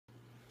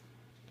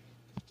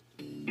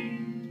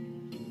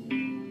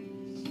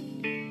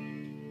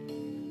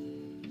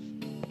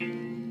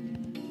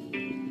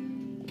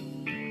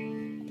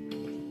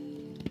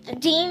The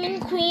demon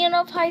queen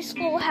of high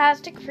school has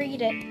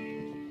decreed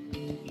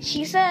it.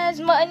 She says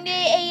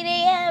Monday 8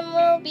 a.m.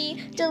 will be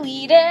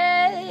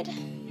deleted.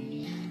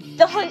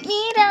 They'll hunt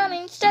me down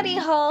in study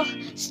hall,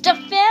 stuff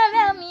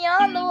about me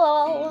on the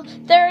wall.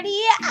 30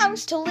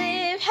 hours to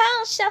live,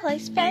 how shall I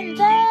spend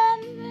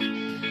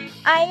them?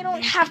 I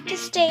don't have to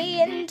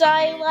stay and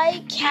die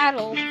like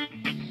cattle.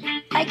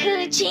 I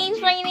could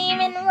change my name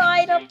and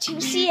ride up to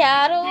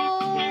Seattle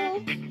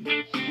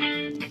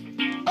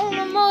on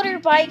a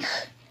motorbike.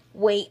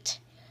 Wait,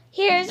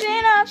 here's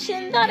an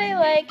option that I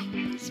like.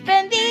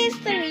 Spend these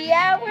 3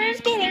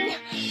 hours getting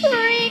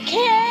pre-K.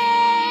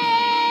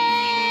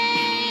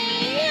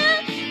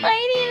 I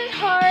need it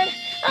hard.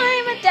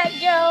 I'm a dead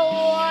girl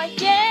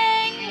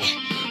walking.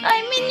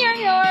 I'm in your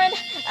yard.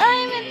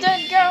 I'm a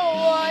dead girl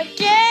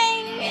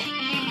walking.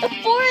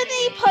 Before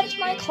they punch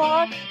my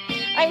clock,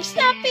 I'm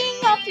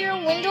snapping off your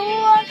window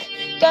lock.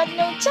 Got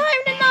no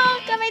time to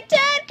knock. I'm a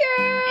dead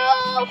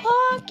girl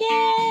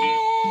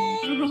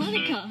walking.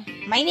 Veronica.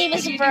 My name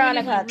isn't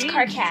Veronica. It's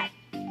Karkat.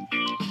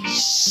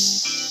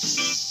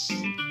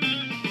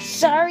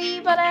 Sorry,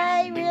 but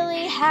I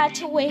really had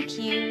to wake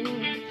you.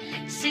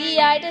 See,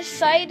 I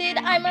decided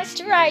I must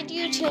ride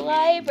you till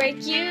I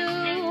break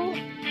you.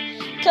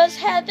 'Cause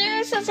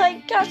Heather says I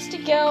got to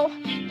go.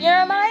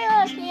 You're my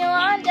last meal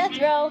on death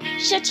row.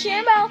 Shut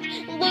your mouth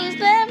and lose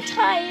them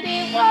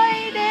tidy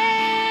whities.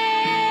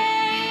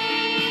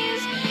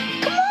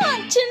 Come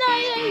on,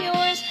 tonight I'm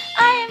yours.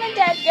 I am a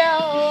dead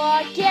girl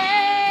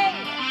walking.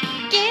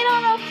 Get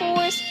on all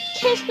fours,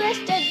 kiss this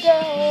dead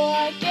girl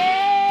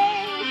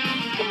walking.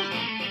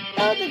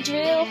 Know the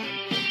drill.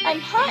 I'm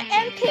hot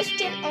and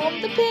pissed and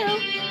on the pill.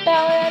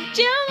 Bowing up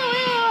to the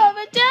wheel of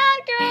a dead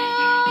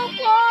girl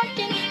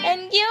walking.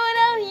 And you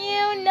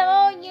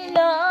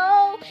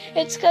know,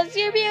 it's 'cause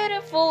you're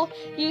beautiful.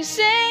 You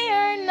say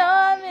you're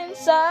numb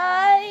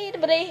inside,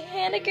 but I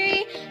can't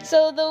agree.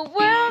 So the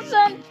world's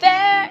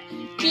unfair.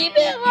 Keep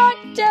it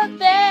locked out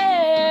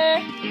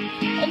there.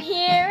 And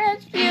here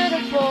it's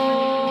beautiful.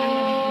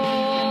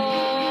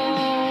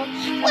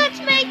 Let's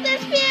make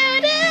this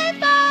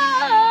beautiful.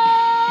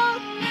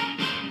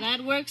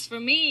 That works for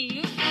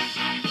me.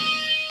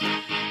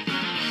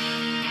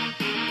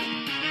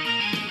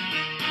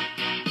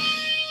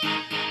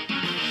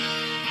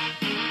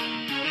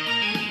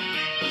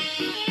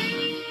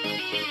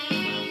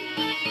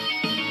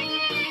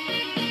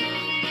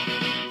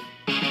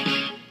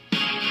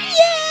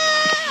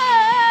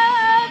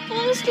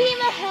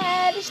 Steam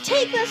ahead,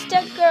 take this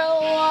dead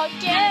girl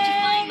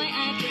walking.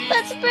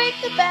 Let's break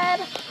the bed,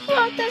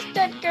 rock this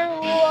dead girl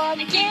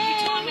walking.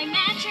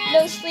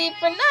 No sleep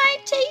for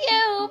night to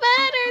you,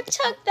 better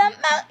tuck that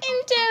Mountain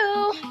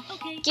Dew.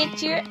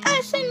 Get your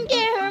ass in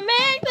gear,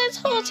 make this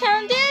whole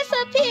town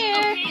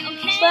disappear.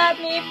 Slap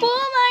me,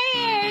 pull my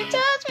ear,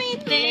 touch me.